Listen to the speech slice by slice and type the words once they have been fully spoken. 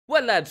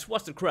Well lads,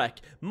 what's the crack?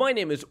 My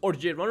name is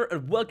RJ Runner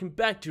and welcome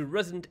back to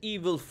Resident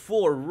Evil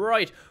 4.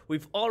 Right,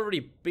 we've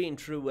already been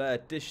through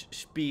this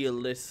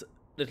spiel, this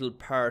little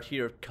part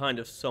here, kind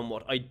of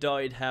somewhat. I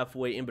died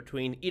halfway in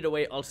between. Either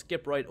way, I'll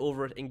skip right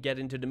over it and get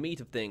into the meat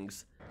of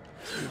things.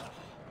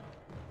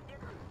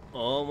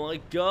 Oh my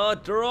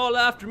god, they're all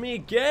after me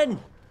again!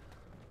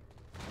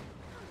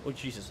 Oh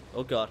Jesus,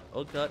 oh god,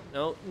 no,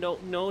 no, no,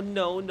 no,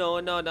 no, no,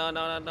 no, no,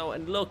 no, no,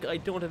 and look, I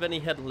don't have any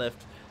health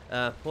left.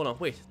 Hold on,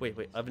 wait,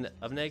 I've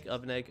an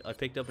egg, I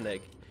picked up an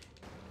egg.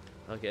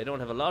 Okay, I don't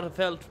have a lot of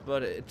health,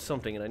 but it's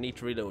something, and I need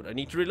to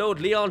reload,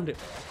 Leon!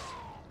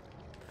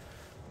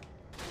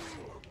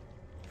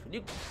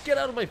 You get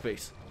out of my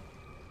face!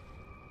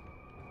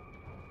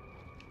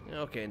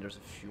 Okay, and there's a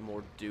few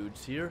more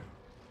dudes here.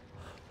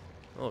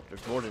 Oh,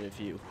 there's more than a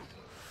few.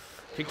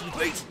 Kick to the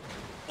face!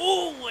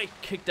 Oh, I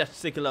kicked that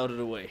sickle out of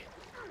the way.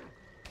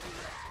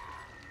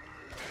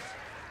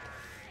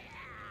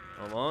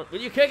 Come on,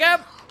 will you kick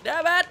him?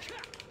 Damn it!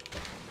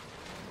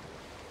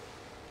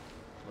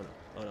 Oh no,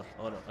 oh no,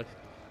 oh no.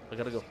 I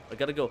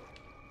gotta go.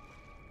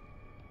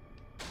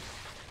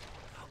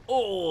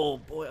 Oh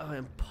boy, I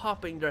am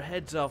popping their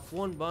heads off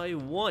one by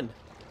one.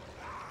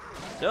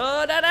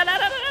 No, no, no, no,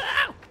 no, no,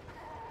 no!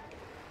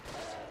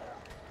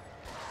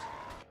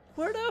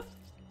 Where the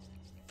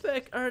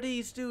heck are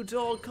these dudes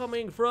all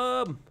coming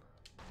from?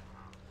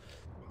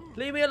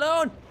 Leave me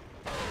alone!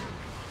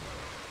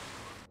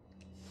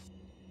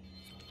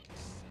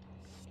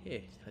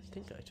 Hey, I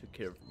think I took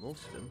care of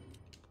most of them.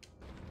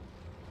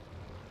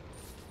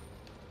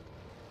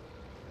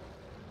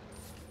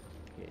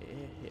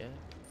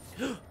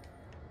 Yeah.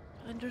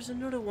 And there's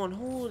another one.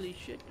 Holy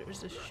shit,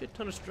 there's a shit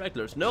ton of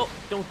stragglers. No,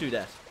 don't do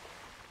that.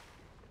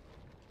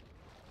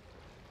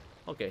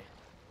 Okay.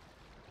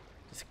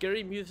 The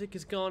scary music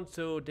is gone,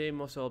 so they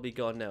must all be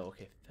gone now.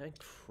 Okay, thank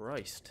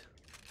Christ.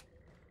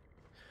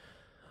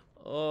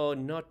 Oh,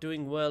 not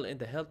doing well in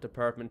the health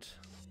department.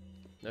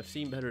 I've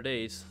seen better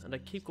days, and I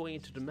keep going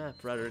into the map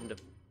rather than the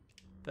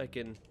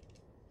fucking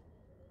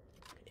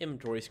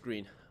inventory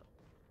screen.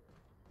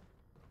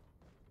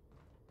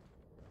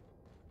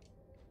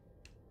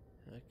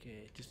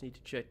 Okay, just need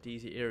to check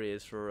these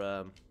areas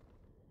for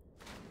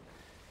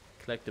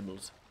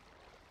collectibles.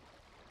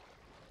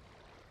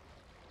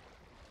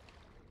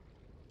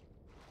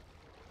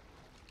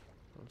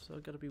 Also, I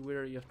gotta be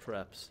wary of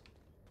traps.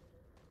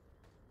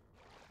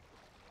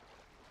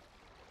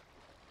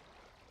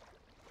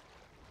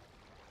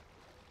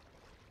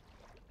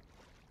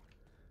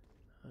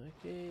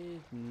 Okay,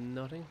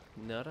 nothing,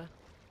 nada.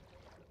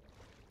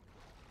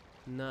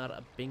 Not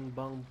a bing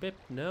bong bip,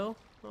 no?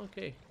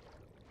 Okay.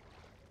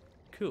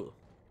 Cool.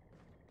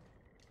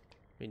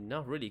 I mean,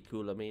 not really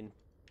cool, I mean,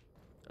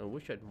 I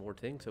wish I had more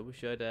things. I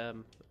wish I had a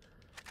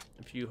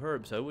few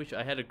herbs. I wish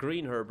I had a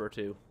green herb or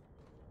two.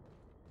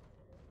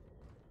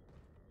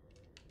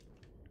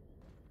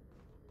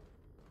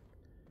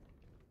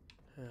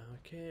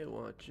 Okay,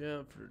 watch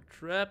out for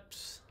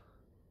traps.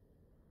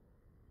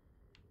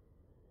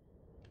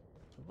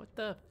 What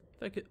the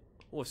fuck?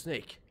 Oh,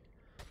 snake.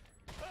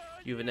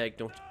 You have an egg,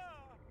 don't you?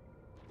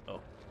 Oh.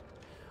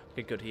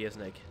 Okay, good, he has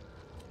an egg.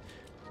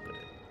 Good.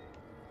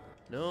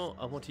 No,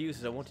 I want to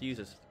use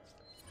it,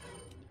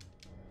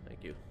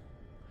 Thank you.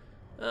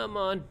 Come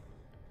on.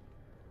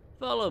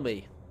 Follow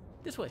me.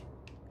 This way.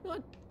 Come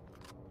on.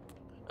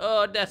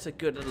 Oh, that's a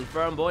good little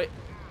farm boy.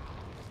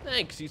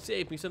 Thanks, you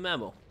saved me some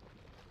ammo.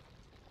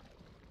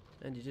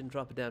 And you didn't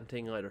drop a damn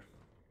thing either.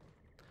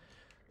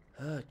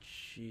 Oh,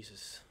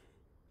 Jesus.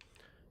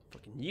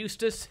 Fucking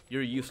Eustace,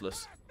 you're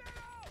useless.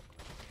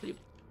 You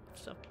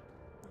stop.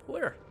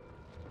 Where?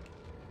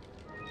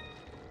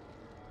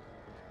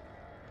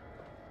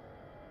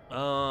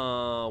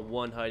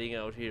 One hiding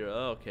out here.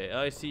 Okay,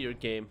 I see your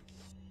game.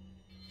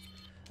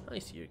 I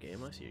see your game.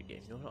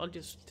 You know what? I'll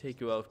just take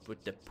you out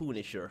with the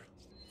Punisher.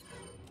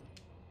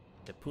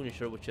 The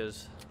Punisher, which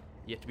has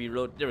yet to be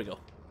reloaded. There we go.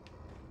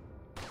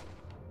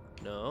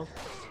 No.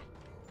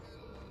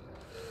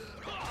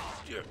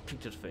 Kick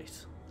to the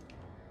face.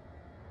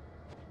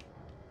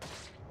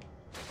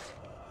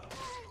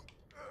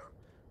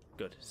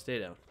 Good. Stay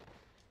down.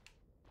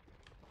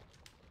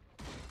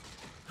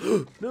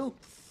 No.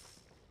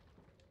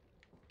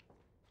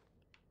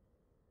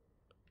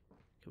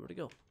 Okay, where'd he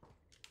go?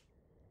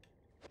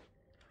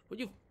 Would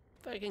you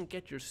fucking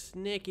get your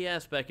snaky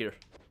ass back here?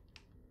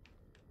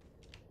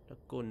 Not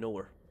going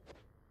nowhere.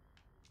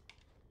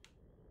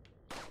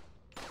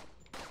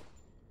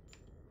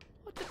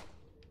 What the?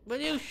 Will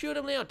you shoot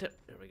him, Leon?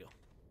 There we go.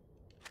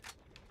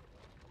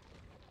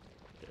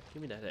 There,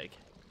 give me that egg.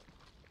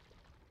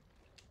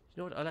 You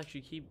know what? I'll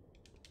actually keep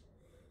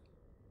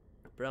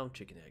a brown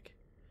chicken egg.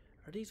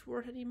 Are these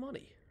worth any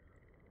money?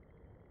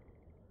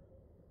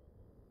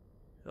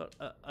 Well,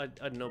 I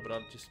don't know, but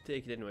I'll just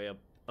take it anyway.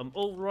 I'm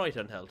all right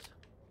on health.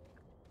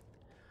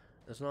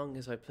 As long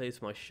as I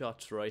place my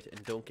shots right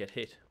and don't get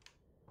hit.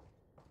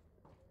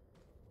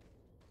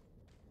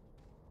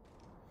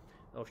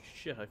 Oh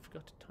shit, I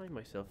forgot to time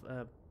myself.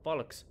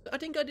 Bollocks. I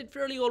think I did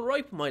fairly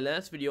alright with my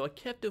last video. I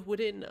kept it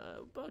within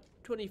about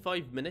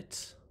 25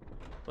 minutes.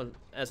 Well,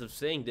 as of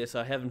saying this,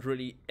 I haven't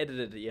really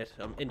edited it yet.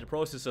 I'm in the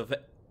process of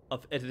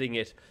editing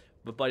it.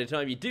 But by the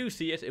time you do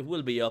see it, it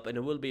will be up, and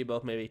it will be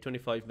about maybe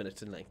 25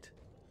 minutes in length.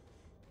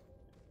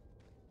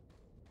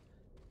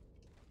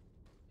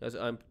 Because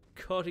I'm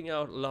cutting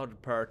out a lot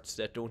of parts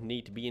that don't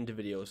need to be in the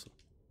videos.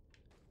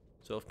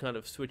 So I've kind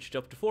of switched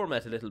up the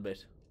format a little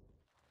bit.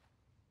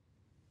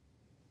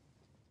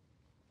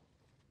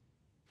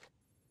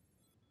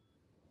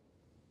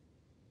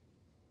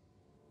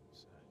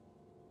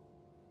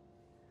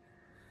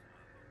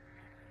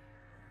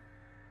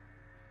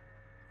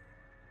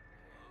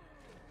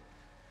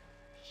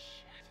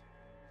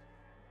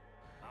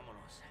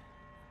 Vámonos.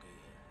 Ok,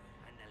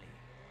 ándale.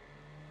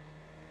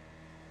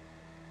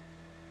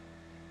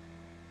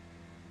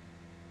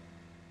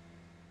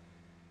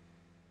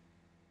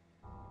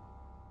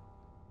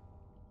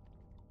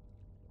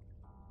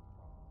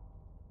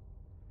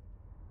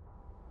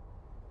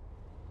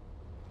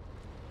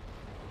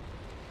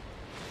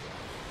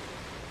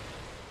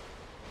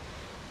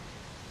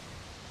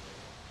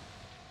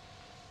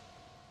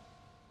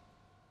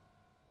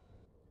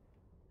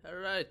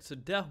 Alright, so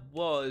that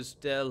was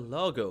the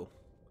logo.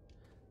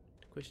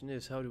 The question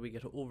is, how do we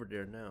get over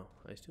there now?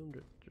 I assume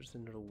there's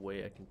another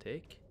way I can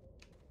take.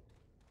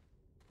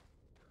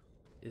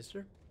 Is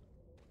there?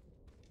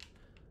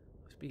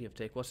 Speaking of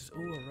take, what's this?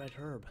 Oh, a red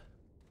herb.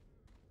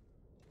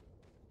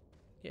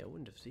 Yeah, I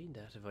wouldn't have seen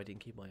that if I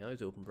didn't keep my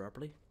eyes open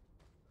properly.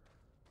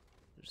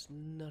 There's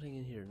nothing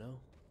in here, no?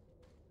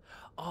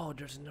 Oh,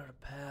 there's another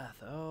path.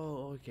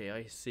 Oh, okay,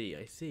 I see,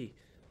 I see.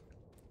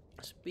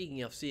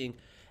 Speaking of seeing,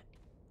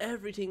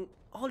 everything,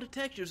 all the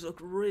textures look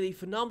really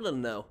phenomenal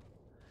now.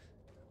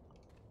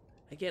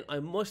 Again, I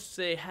must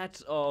say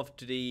hats off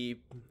to the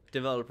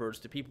developers,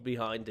 the people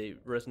behind the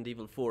Resident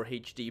Evil 4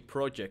 HD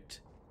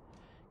project.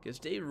 Because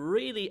they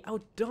really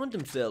outdone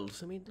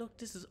themselves. I mean, look,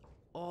 this is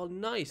all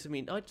nice. I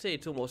mean, I'd say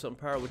it's almost on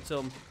par with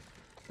some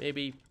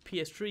maybe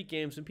PS3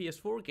 games and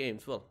PS4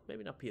 games. Well,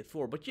 maybe not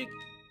PS4, but you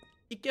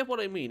get what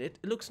I mean. It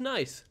looks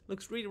nice.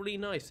 Looks really, really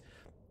nice.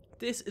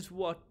 This is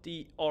what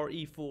the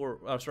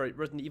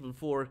Resident Evil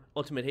 4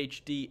 Ultimate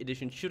HD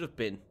Edition should have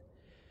been.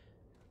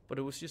 But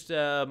it was just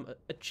a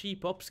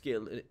cheap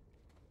upscale,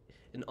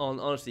 in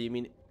all honesty. I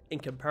mean, in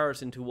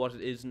comparison to what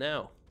it is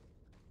now.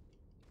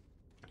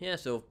 Yeah,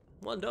 so,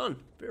 well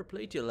done. Fair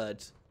play to you,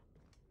 lads.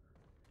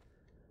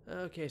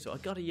 Okay, so I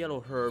got a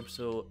yellow herb,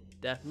 so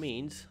that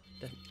means...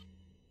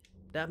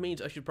 That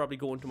means I should probably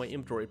go into my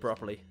inventory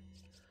properly.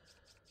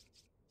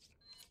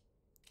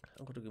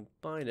 I'm going to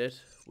combine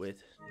it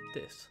with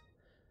this.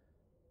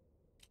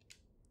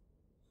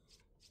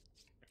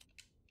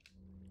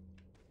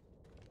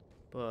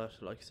 But,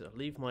 like I said, I'll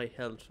leave my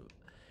health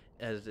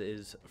as it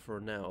is for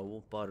now. I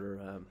won't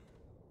bother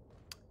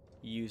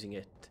using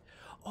it.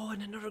 Oh,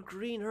 and another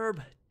green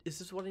herb! Is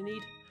this what I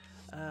need?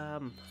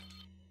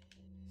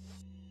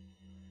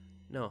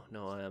 No,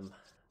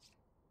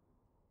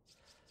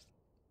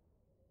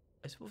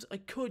 I suppose I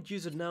could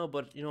use it now,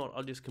 but you know what,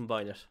 I'll just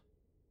combine it.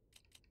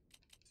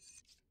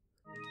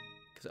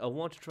 Because I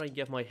want to try and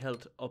get my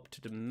health up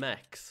to the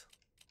max.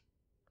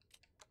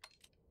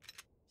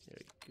 There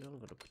we go, I'm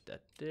going to put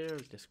that there,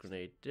 this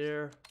grenade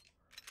there.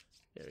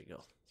 There we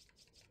go.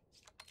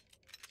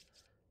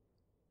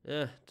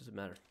 Yeah, doesn't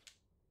matter.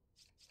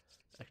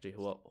 Actually,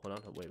 hold on,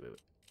 wait.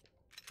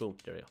 Boom,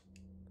 there we go.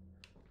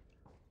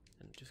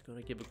 And I'm just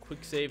going to give a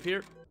quick save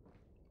here.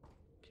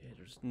 Okay,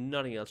 there's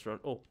nothing else around.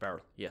 Oh,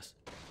 barrel, yes.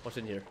 What's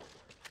in here?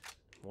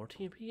 More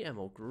TMP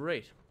ammo,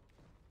 great.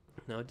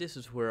 Now this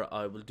is where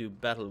I will do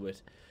battle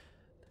with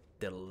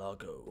the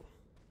logo.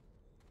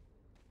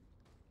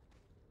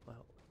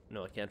 Wow.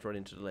 No, I can't run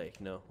into the lake,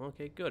 no.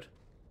 Okay, good.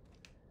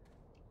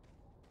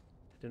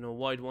 I don't know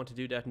why I'd want to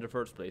do that in the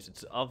first place.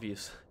 It's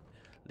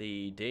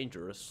obviously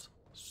dangerous.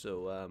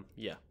 So,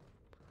 yeah.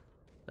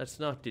 Let's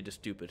not do the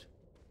stupid.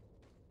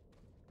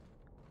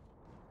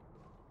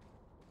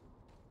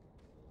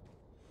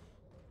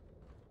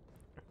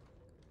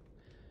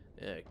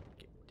 Okay,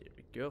 there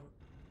we go.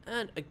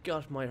 And I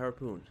got my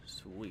harpoon.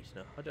 Sweet.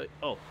 Now, how do I...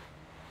 Oh.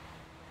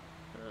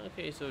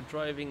 Okay, so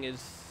driving is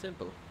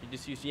simple. You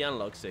just use the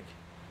analog stick.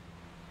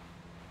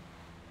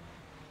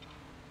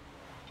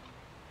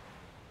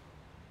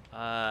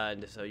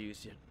 And this is how you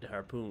use the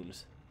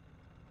harpoons.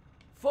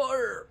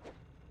 Fire!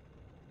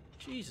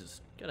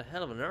 Jesus, got a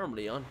hell of an arm,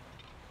 Leon.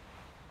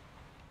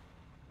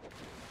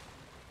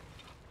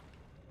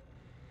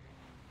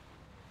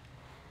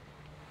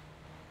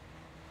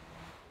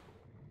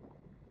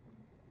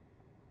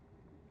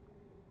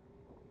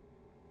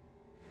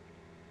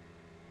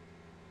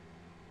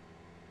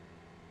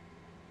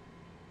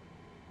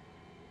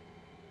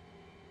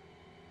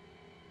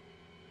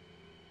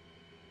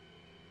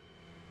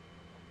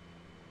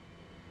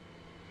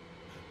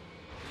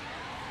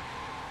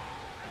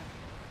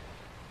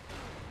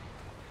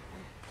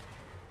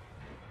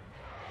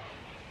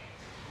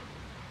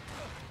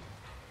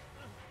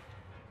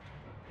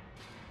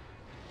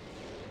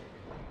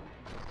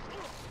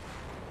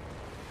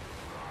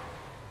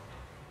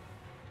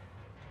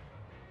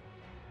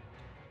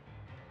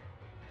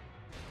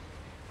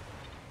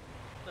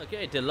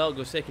 Okay, the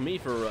logo's taking me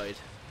for a ride.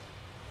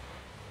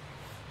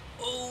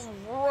 Oh,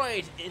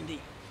 right in the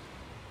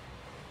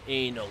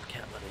anal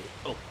cavity.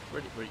 Oh,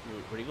 where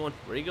are you going?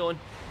 Where are you going?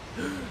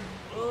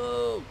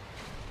 Oh,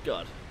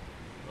 God.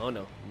 Oh,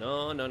 no.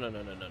 No, no, no,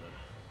 no, no, no, no.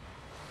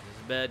 This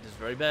is bad. This is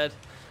very bad.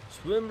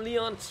 Swim,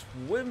 Leon.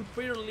 Swim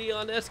for your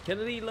Leon S.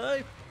 Kennedy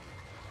life.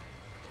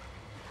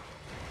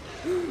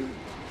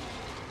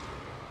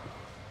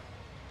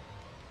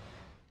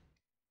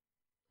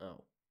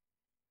 Oh.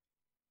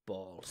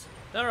 Balls.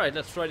 Alright,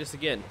 let's try this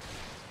again.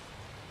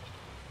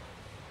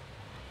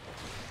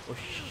 Oh,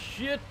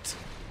 shit.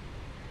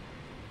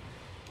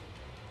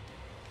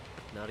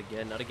 Not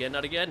again, not again,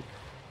 not again.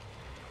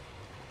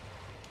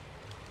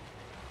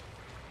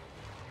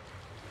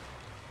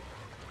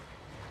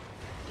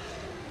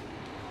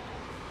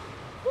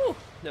 Whew,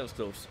 that was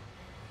close.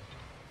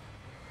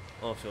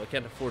 Oh, so I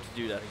can't afford to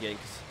do that again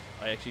because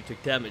I actually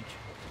took damage.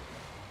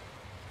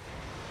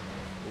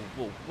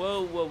 Whoa,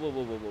 whoa, whoa, whoa,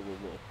 whoa, whoa, whoa,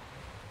 whoa, whoa.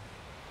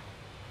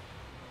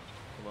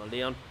 Come on,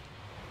 Leon.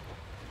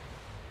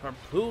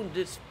 Harpoon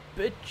this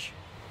bitch.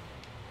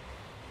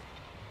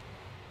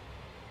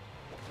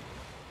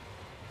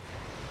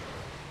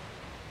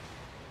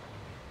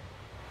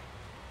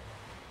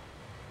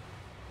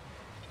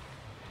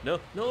 No,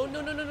 no,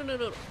 no, no, no, no, no,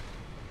 no.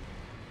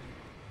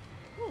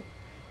 Oh.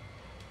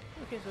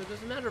 Okay, so it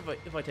doesn't matter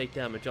if I take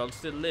damage, I'll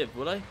still live,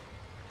 will I?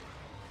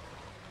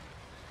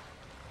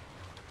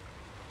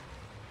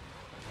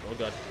 Oh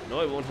god.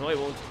 No, I won't, no, I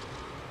won't.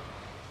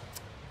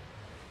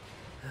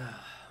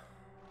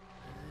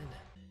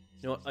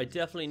 You know what, I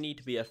definitely need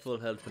to be at full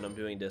health when I'm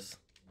doing this.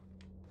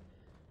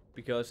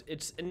 Because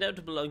it's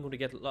inevitable I'm going to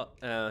get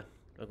I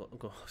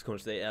was going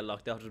to say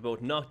locked out of the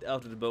boat, knocked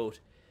out of the boat.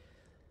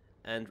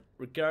 And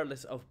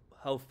regardless of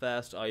how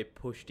fast I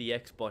push the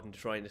X button to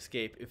try and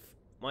escape, if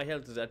my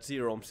health is at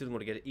 0, I'm still going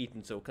to get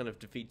eaten, so it kind of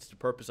defeats the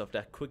purpose of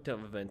that quick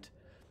time event.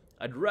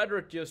 I'd rather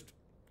it just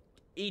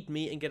eat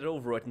me and get it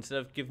over with instead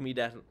of giving me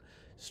that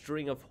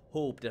string of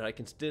hope that I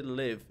can still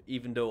live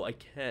even though I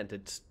can't.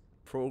 It's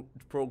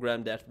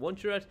programmed that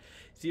once you're at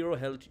 0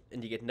 health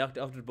and you get knocked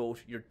out of the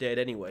boat, you're dead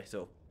anyway,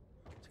 so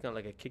it's kind of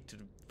like a kick to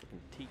the fucking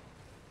teeth.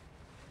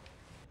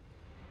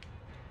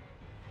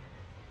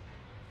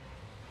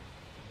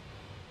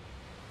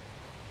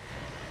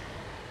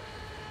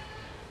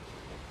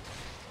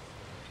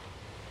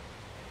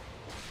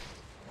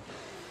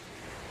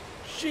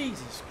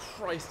 Jesus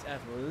Christ, at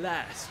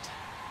last.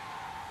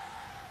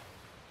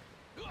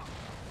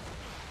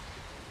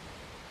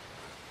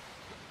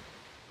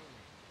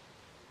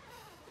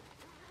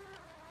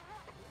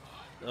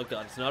 Oh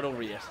god, it's not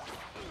over yet.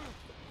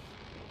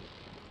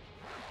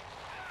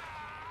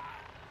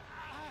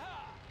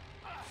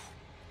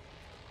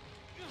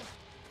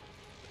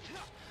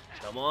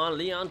 Come on,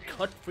 Leon,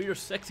 cut for your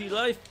sexy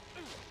life.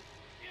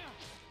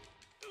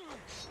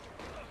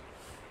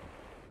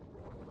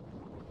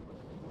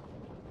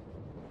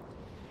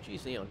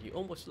 Jeez, Leon, you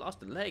almost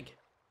lost a leg.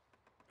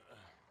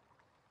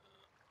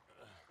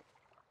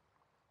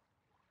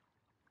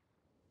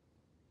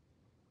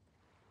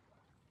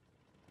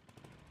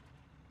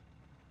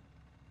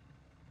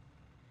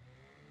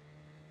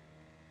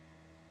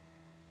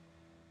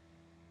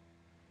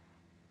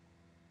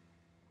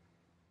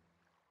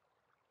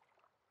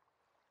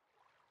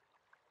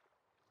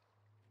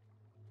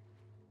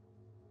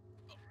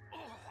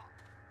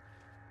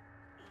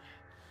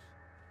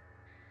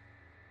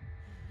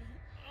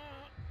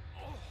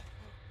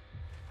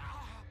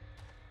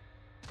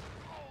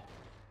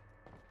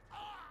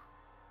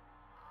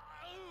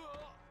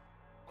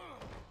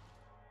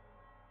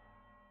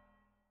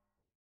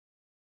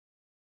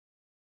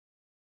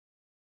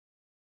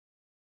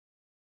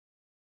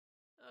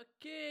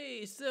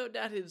 Okay, so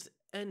that is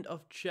end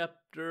of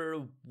chapter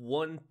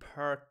 1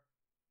 part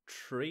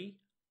 3.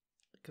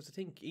 Because I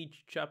think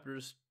each chapter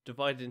is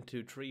divided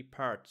into 3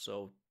 parts,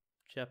 so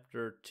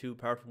chapter 2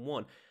 part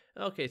 1.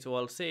 Okay, so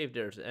I'll save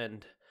there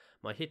and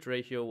my hit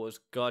ratio was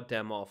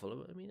goddamn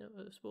awful. I mean,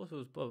 I suppose it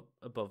was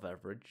above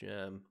average.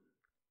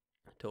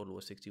 Total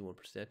was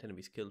 61%,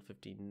 enemies killed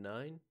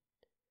 59.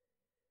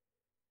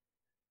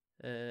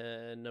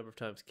 Number of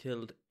times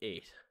killed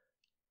 8.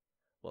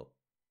 Well,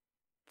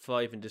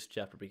 5 in this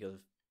chapter because of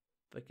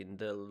fucking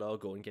the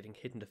logo and getting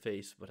hit in the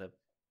face with a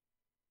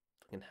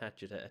fucking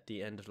hatchet at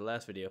the end of the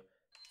last video.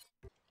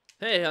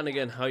 Hey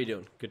Hannigan, how you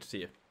doing? Good to see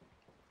you.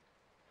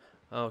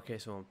 Okay,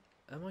 so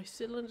am I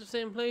still in the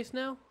same place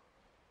now?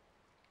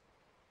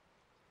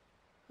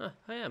 Huh,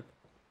 I am.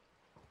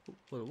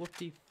 Well, what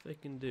do you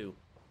fucking do?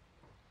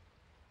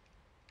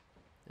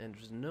 And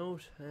there's a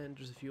note, and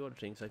there's a few other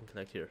things I can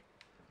collect here.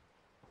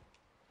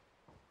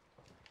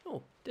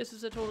 Oh, this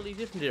is a totally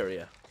different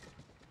area.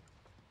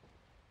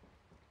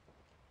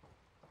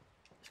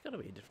 It's gotta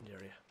be a different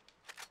area.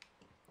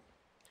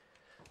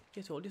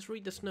 Okay, so I'll just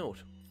read this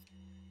note.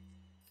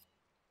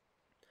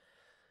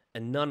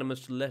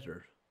 Anonymous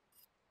letter.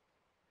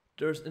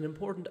 There's an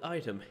important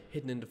item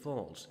hidden in the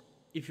falls.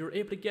 If you're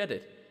able to get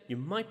it, you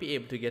might be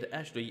able to get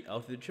Ashley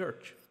out of the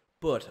church.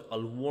 But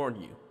I'll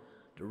warn you,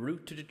 The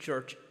route to the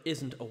church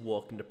isn't a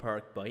walk in the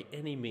park by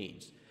any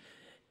means.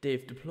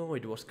 They've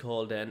deployed what's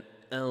called an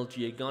El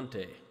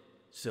Giagante,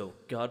 so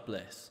God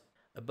bless.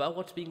 About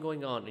what's been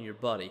going on in your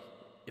body,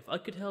 if I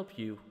could help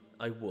you,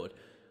 I would,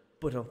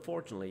 but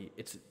unfortunately,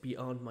 it's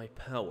beyond my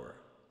power.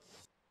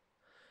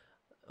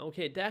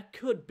 Okay, that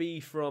could be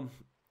from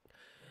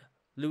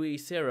Louis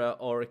Serra,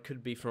 or it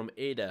could be from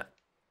Ada.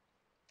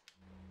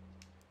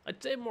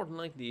 I'd say more than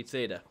likely it's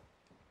Ada.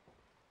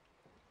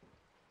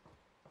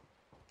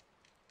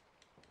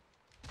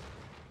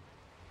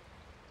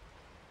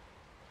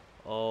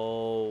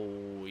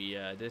 Oh,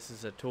 yeah, this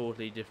is a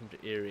totally different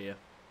area.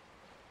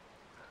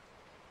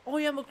 Oh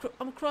yeah,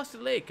 I'm across the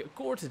lake. Of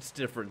course it's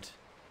different.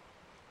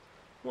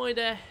 Why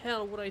the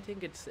hell would I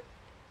think it's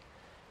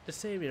the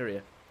same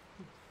area?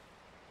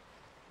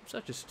 I'm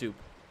such a stoop.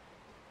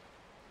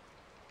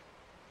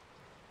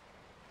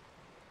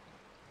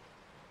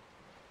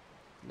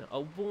 Now,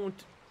 I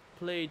won't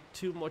play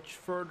too much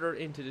further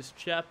into this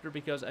chapter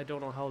because I don't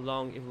know how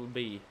long it will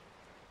be.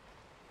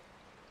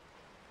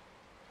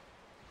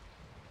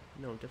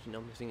 No, I'm definitely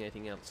not missing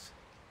anything else.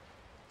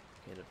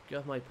 Okay, I've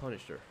got my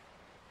Punisher.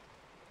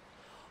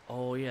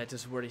 Oh yeah,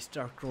 this is where they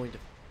start growing the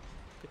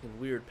fucking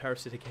weird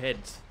parasitic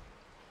heads.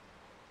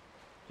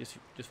 Just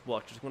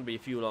watch, there's going to be a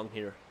few along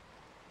here.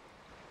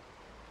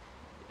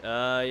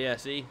 Yeah,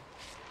 see?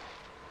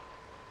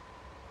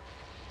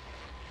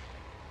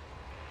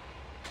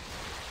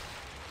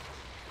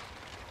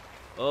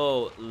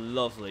 Oh,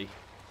 lovely.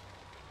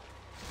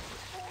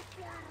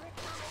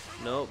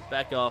 No,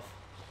 back off.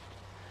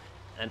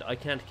 And I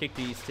can't kick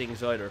these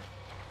things either.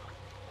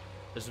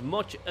 As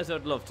much as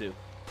I'd love to.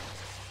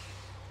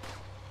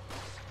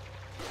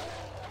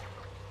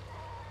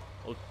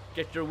 Oh,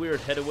 get your weird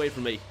head away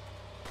from me.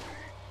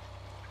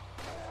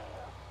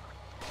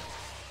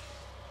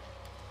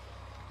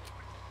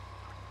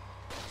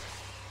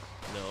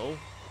 No.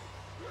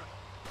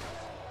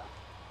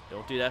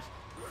 Don't do that.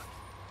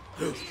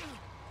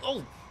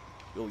 Oh!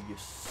 Oh, you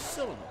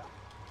son of a...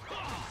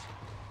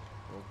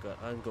 Oh god,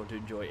 I'm going to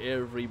enjoy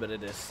every bit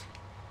of this.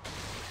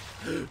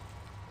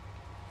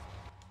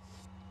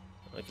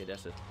 Okay,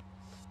 that's it.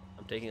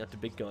 I'm taking out the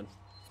big gun.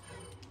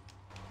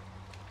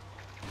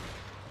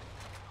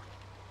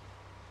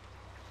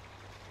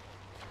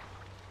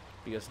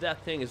 Because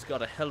that thing has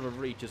got a hell of a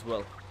reach as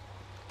well.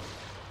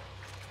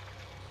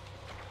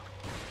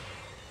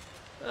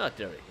 Ah,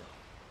 there we go.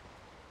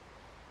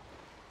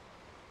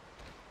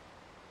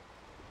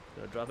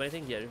 Gonna drop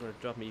anything? Yeah, you're gonna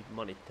drop me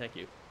money. Thank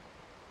you.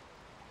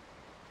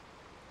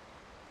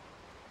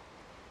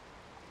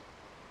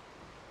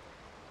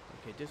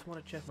 Okay, just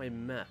want to check my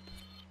map.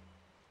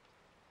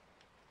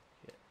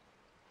 Yeah.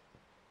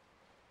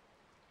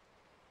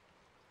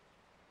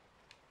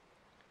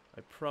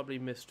 I probably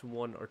missed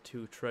one or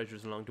two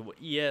treasures along the way.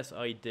 Yes,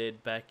 I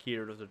did. Back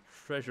here, there's a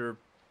treasure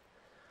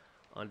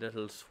on that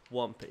little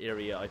swamp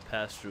area I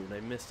passed through, and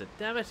I missed it.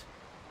 Damn it!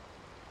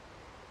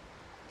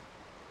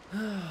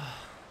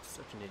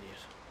 Such an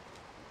idiot.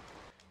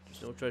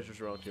 There's no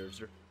treasures around here, is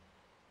there?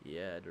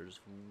 Yeah, there's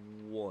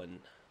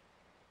one.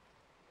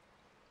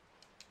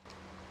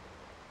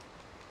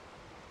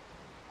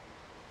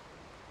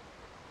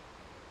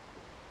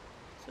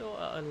 So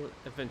I'll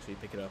eventually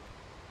pick it up.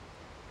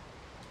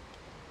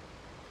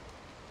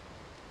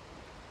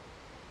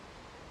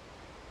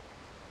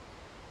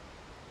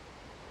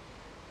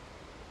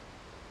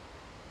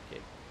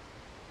 Okay.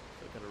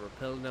 So I gotta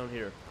rappel down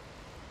here.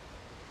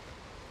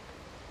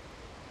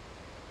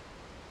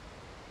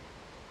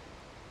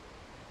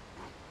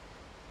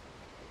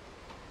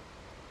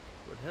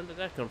 Where the hell did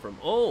that come from?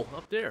 Oh,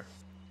 up there.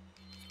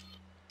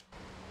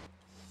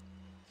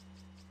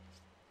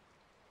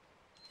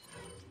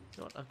 You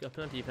know what? I've got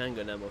plenty of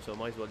handgun ammo, so I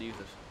might as well use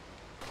it.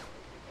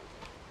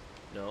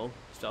 No,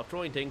 stop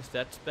throwing things.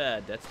 That's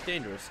bad. That's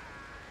dangerous.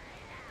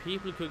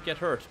 People could get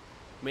hurt.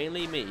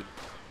 Mainly me.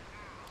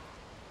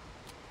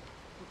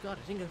 Oh god,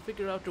 I think I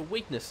figured out their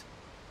weakness.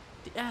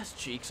 The ass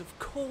cheeks, of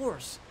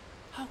course.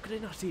 How could I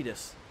not see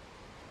this?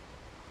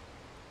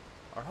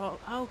 Or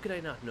how could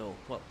I not know?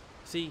 Well,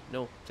 see,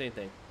 no, same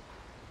thing.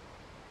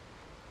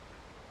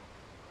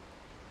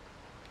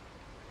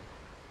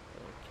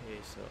 Okay,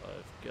 so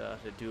I've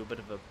got to do a bit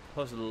of a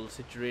puzzle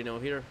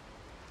situation here.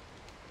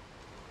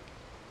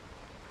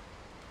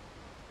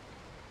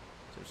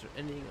 So is there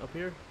anything up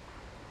here?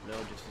 No,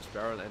 just this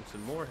barrel and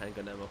some more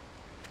handgun ammo.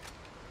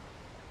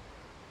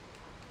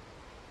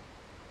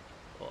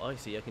 Oh, I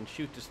see, I can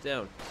shoot this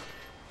down.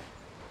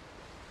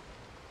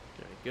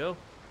 There we go.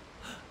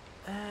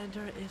 And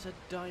there is a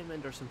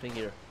diamond or something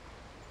here.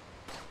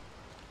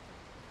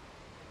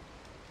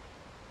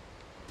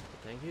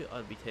 Thank you,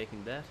 I'll be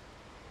taking that.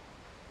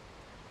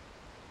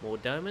 More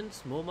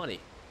diamonds, more money.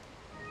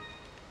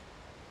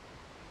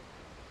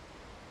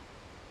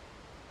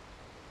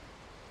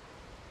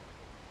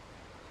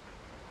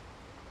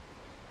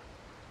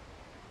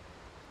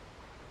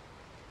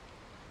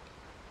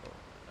 Oh,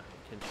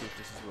 I can shoot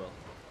this as well.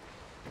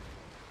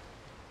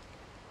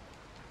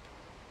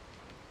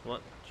 Come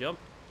on, jump.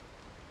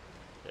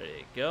 There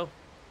you go.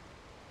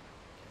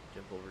 Can't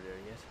jump over there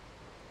yet.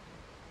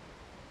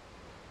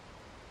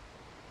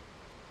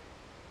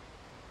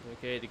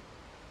 Okay, the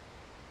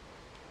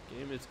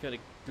game is kind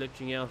of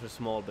glitching out a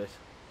small bit.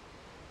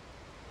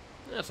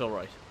 That's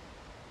alright.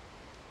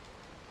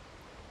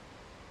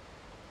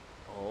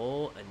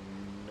 Oh,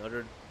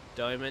 another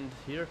diamond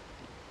here.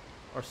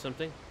 Or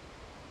something.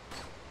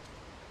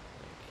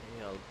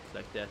 Okay, I'll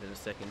collect that in a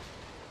second.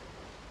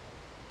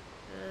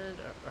 And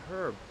a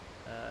herb.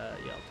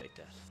 Yeah, I'll take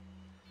that.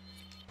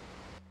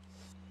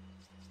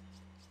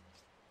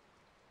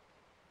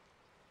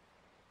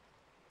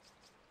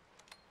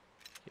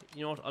 Okay,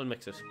 you know what? I'll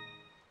mix it.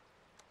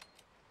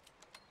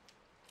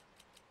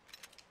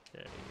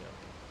 There you go.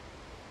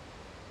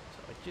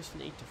 So I just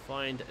need to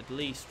find at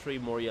least 3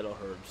 more yellow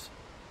herbs.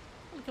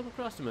 I'll come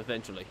across them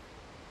eventually.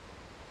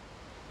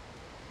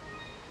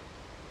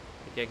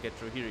 I can't get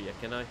through here yet,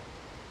 can I?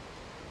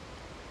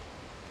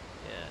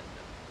 Yeah,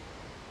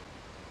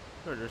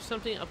 no. No, there's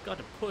something I've got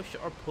to push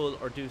or pull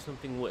or do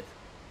something with.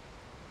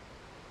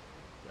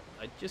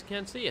 I just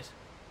can't see it.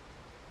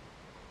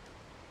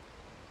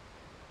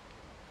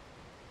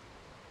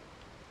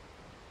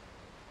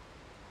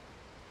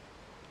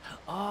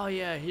 Oh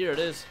yeah, here it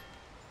is.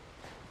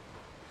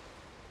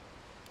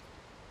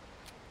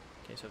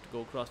 Okay, so I have to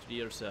go across to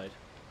the other side.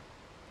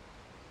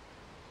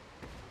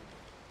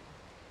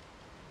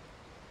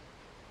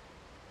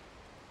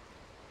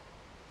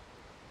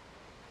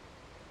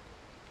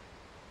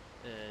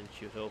 And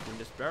should open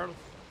this barrel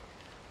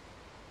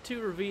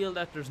to reveal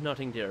that there's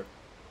nothing there.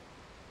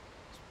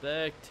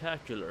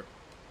 Spectacular.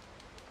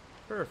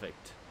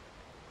 Perfect.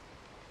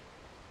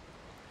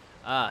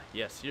 Ah,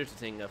 yes, here's the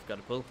thing I've got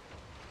to pull.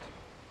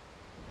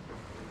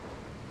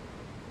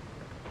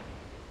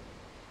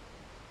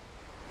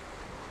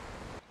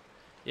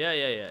 Yeah,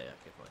 okay,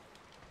 fine.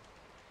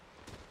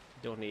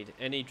 Don't need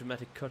any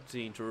dramatic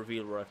cutscene to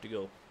reveal where I have to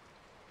go.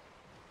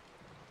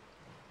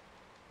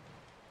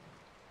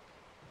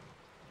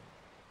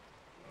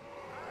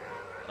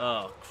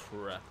 Oh,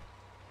 crap.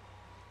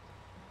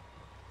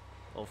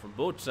 Oh, from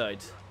both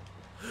sides.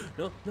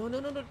 No. No.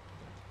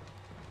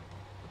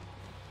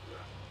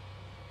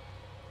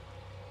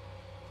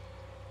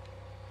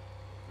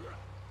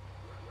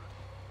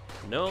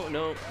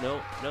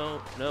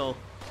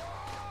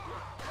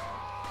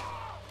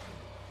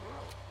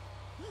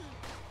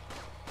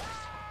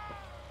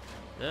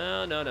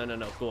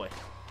 No, go away.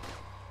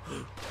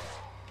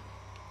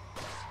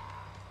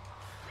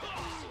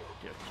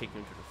 They're kicking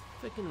into the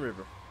freaking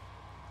river.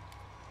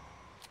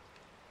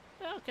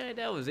 Okay,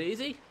 that was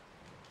easy. I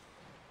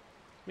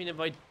mean, if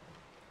I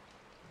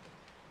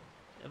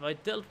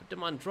dealt with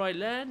them on dry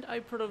land, I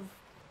could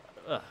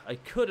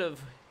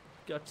have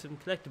got some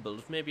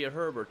collectibles, maybe a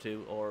herb or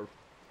two, or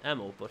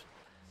ammo, but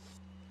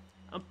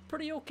I'm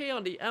pretty okay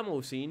on the ammo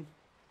scene.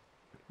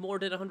 More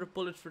than 100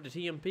 bullets for the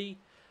TMP,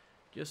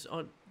 just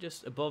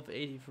above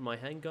 80 for my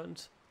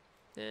handguns,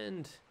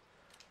 and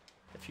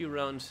a few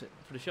rounds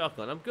for the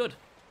shotgun. I'm good.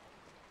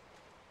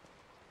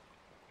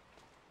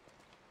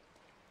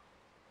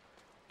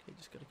 Okay,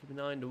 just gotta keep an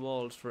eye on the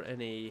walls for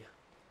any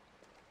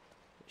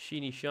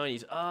sheeny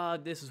shinies. Ah,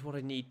 this is what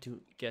I need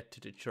to get to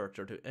the church,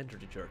 or to enter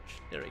the church.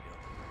 There we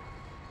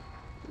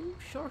go. Ooh,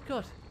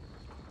 shortcut.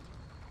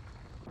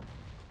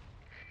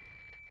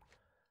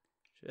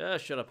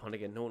 Shut up,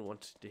 Hunnigan. No one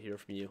wants to hear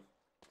from you.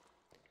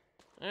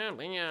 Oh,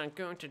 Leon,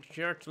 going to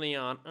church,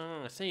 Leon.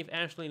 Save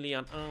Ashley,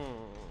 Leon.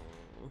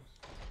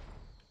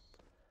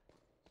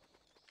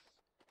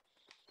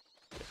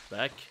 Get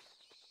back.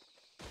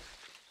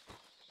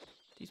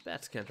 These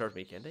bats can't hurt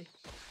me, can they?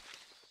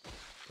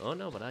 Oh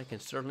no, but I can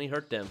certainly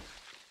hurt them.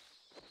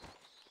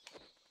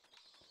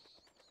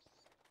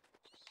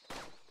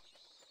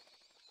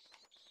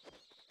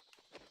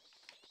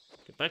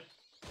 Get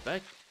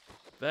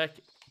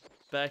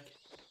back.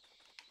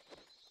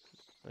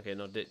 Okay,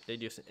 no, they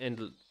just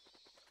endlessly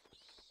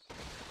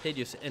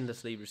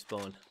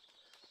respawn.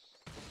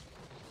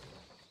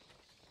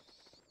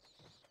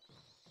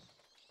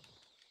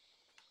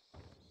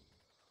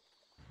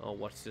 Oh,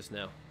 what's this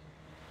now?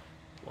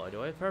 Why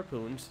do I have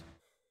harpoons?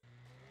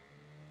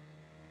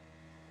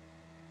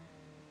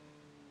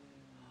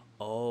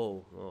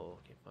 Oh,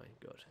 okay, fine,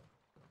 good.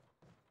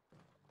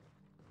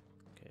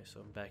 Okay,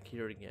 so I'm back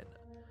here again.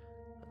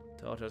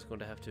 I thought I was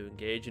going to have to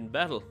engage in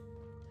battle.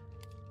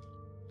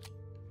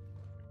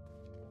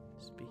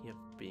 Speaking of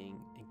being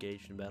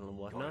engaged in battle and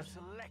whatnot,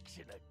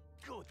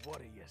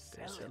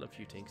 gonna sell a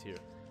few things here.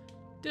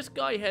 This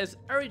guy has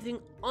everything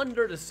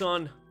under the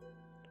sun,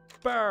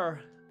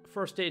 bar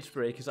first aid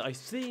spray, because I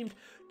seemed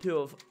to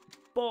have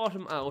bought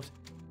him out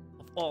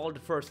of all the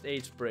first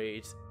aid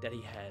sprays that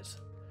he has,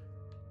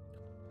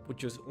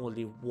 which was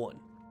only one.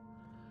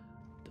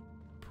 The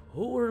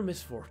poor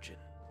misfortune.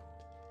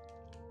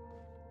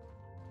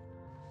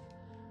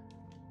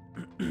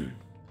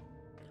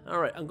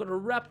 Alright, I'm going to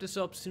wrap this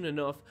up soon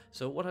enough.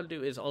 So what I'll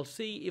do is I'll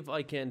see if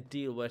I can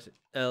deal with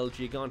El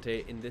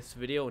Giagante in this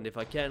video. And if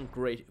I can,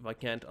 great. If I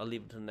can't, I'll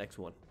leave it to the next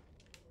one.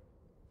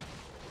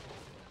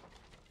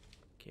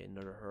 Okay,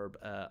 another herb.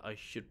 I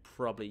should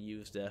probably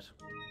use that.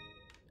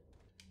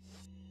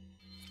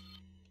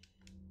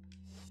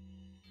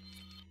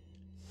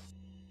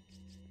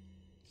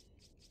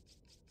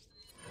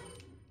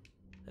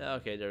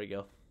 Okay, there we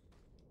go.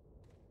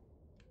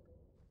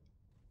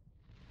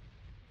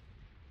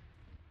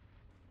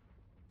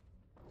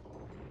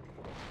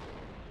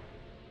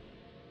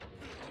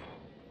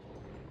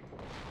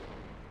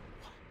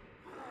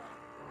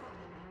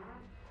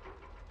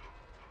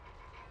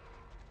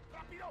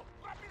 ¡Rápido!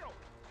 ¡Rápido!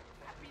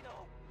 ¡Rápido!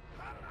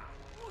 ¡Carla!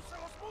 ¡Usa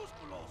los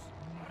músculos!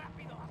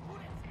 ¡Rápido!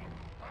 ¡Apúrense!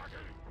 ¡Por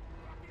aquí!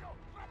 ¡Rápido!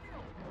 ¡Rápido!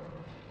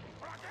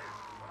 ¡Por aquí!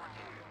 ¡Por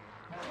aquí!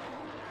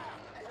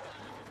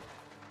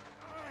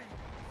 ¡Ay!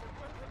 ¡Se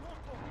vuelve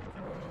loco!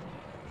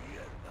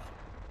 ¡Mierda!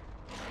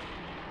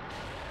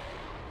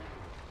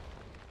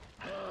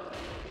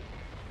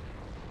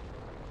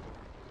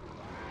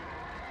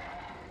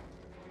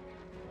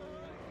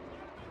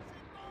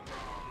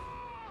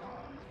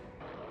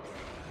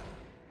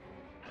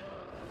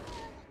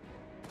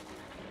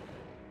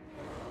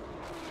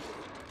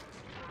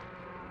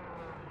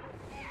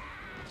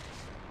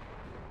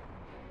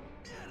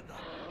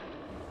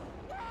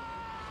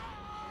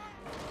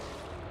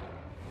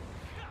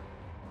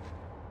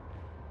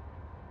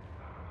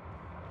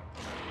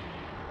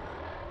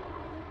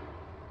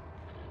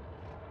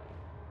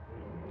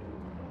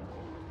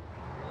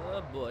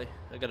 Oh boy,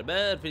 I got a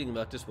bad feeling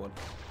about this one.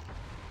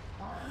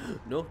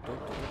 No, don't.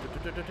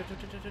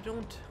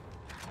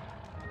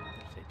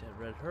 Take that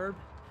red herb.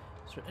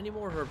 Is there any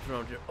more herbs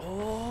around here?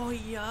 Oh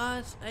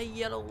yes, a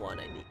yellow one.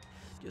 I need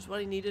just what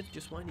I needed.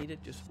 Just what I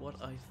needed. Just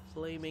what I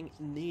flaming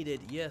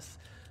needed. Yes.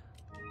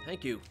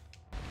 Thank you.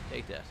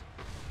 Take that.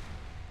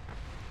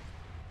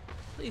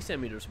 Please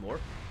send me there's more.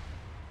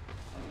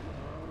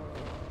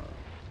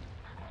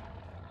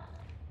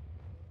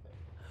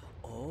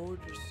 Oh,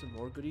 there's some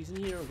more goodies in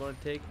here. I'm going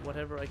to take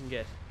whatever I can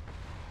get.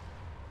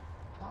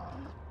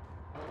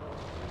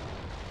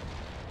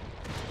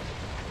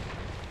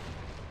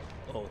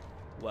 Oh,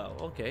 wow,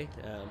 okay.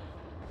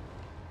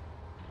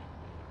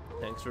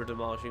 Thanks for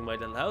demolishing my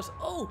little house.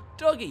 Oh,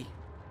 doggy!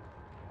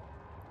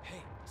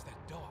 Hey, it's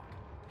that dog.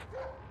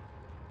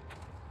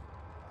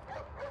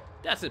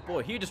 That's it,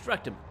 boy. You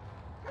distract him.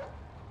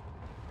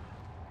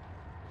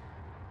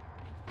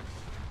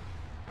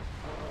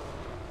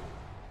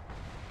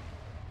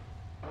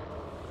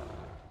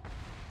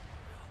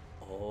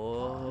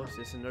 Oh, is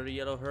this another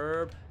yellow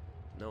herb?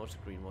 No, it's a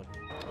green one.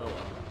 Oh well.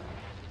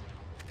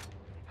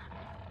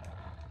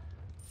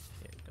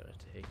 Okay, I'm gonna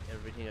take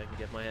everything I can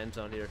get my hands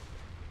on here.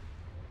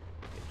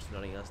 Okay, there's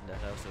nothing else in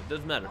that house, so it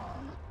doesn't matter.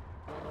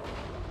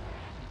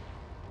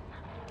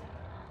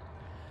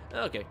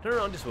 Okay, turn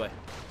around this way.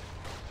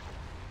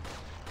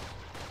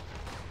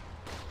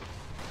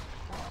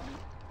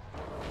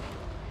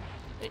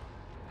 Hey.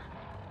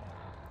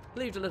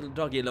 Leave the little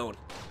doggy alone.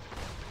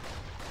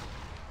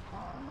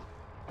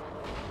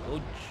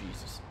 Oh,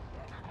 Jesus.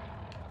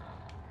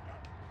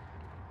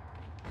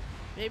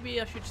 Maybe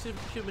I should shoot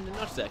him in the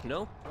nutsack,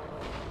 no?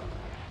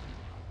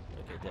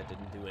 Okay, that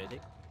didn't do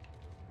anything.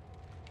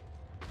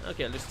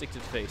 Okay, let's stick to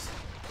the face.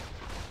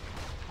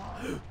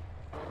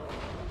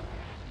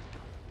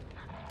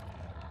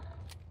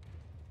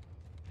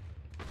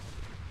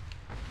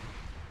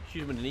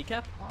 Shoot him in the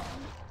kneecap?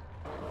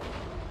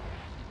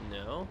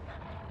 No.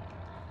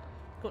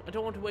 I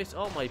don't want to waste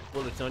all my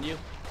bullets on you.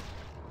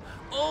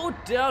 Oh,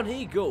 down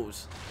he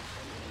goes.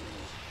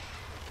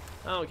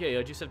 Okay,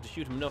 I just have to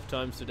shoot him enough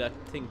times so that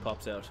thing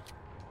pops out.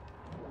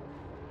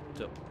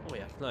 So, oh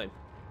yeah, climb.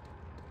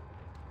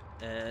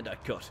 And I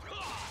cut.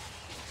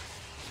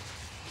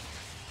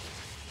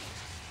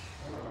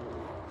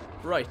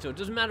 Right, so it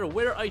doesn't matter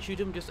where I shoot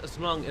him, just as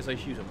long as I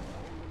shoot him.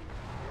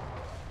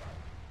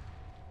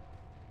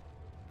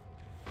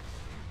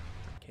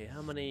 Okay,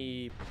 how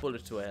many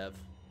bullets do I have?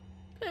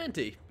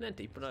 Plenty,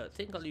 plenty, but I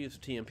think I'll use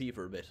TMP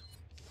for a bit.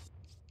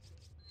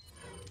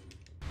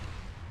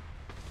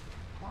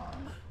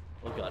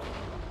 Oh god.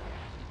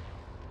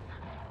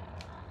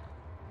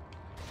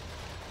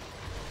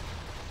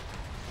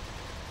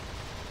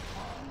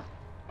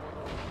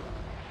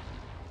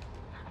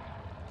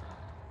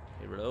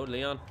 Okay, reload,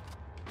 Leon.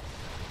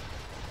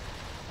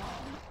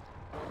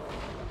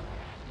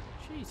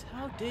 Jeez,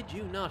 how did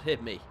you not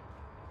hit me?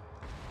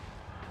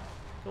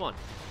 Come on.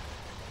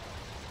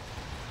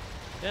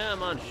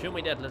 Come on, show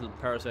me that little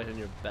parasite on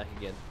your back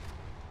again.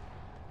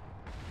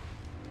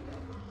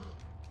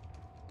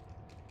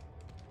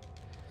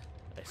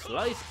 I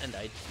slice and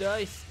I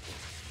dice,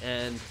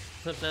 and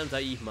sometimes I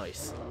eat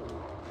mice.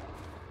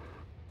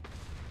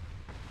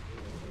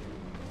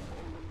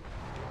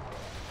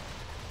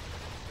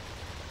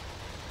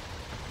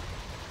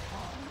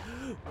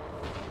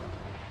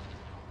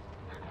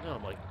 Oh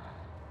my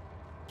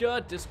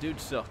god, this dude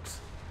sucks.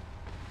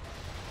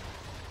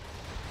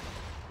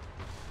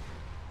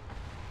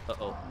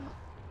 Uh-oh.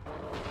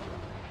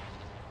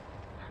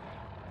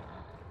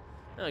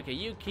 Okay,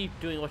 you keep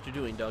doing what you're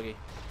doing, doggy.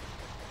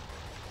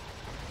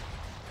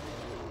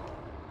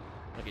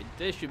 Okay,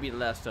 this should be the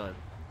last time.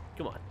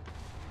 Come on.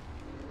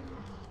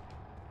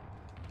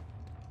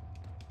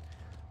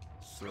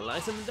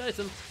 Slice him and dice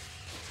him.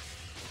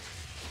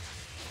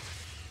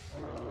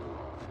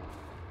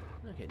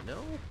 Okay, no.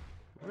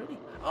 Really?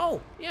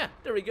 Oh, yeah,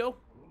 there we go.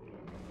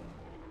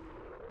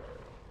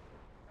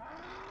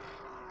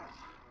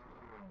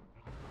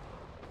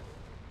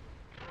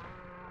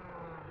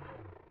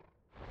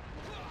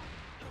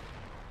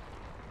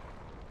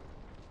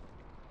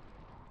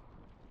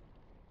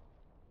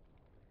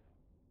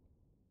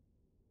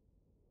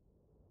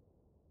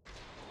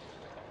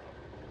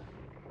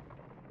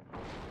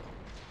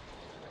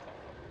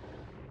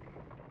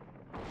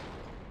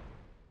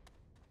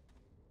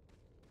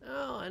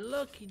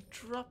 look, he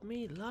dropped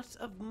me lots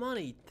of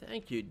money.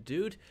 Thank you,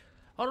 dude.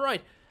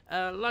 Alright,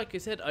 like I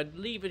said, I'd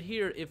leave it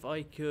here if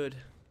I could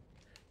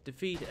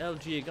defeat El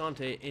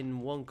Giagante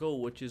in one go,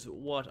 which is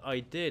what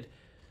I did.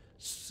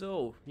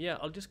 So, yeah,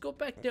 I'll just go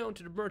back down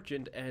to the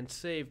merchant and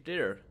save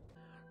there.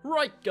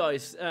 Right,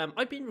 guys,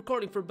 I've been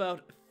recording for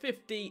about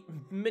 50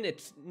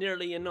 minutes,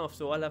 nearly enough,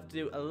 so I'll have to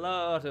do a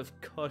lot of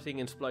cutting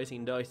and splicing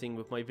and dicing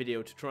with my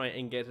video to try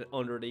and get it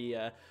under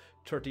the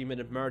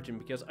 30-minute margin,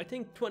 because I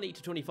think 20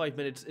 to 25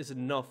 minutes is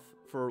enough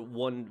for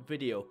one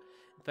video.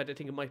 In fact, I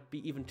think it might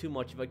be even too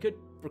much. If I could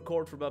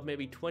record for about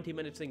maybe 20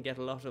 minutes and get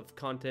a lot of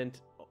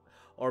content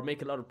or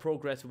make a lot of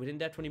progress within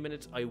that 20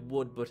 minutes, I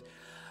would, but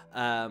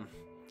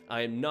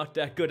I'm not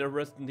that good at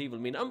Resident Evil.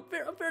 I mean, I'm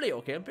fairly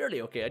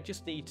okay. I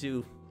just need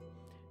to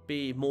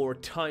be more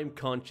time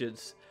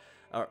conscious,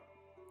 or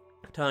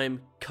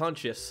time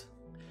conscious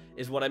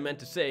is what I meant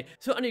to say.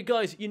 So anyway,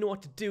 guys, you know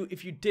what to do.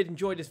 If you did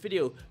enjoy this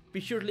video, be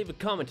sure to leave a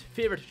comment,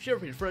 favorite, share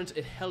with your friends.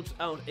 It helps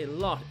out a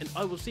lot, and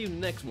I will see you in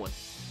the next one.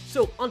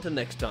 So until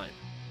next time,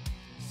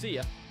 see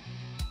ya.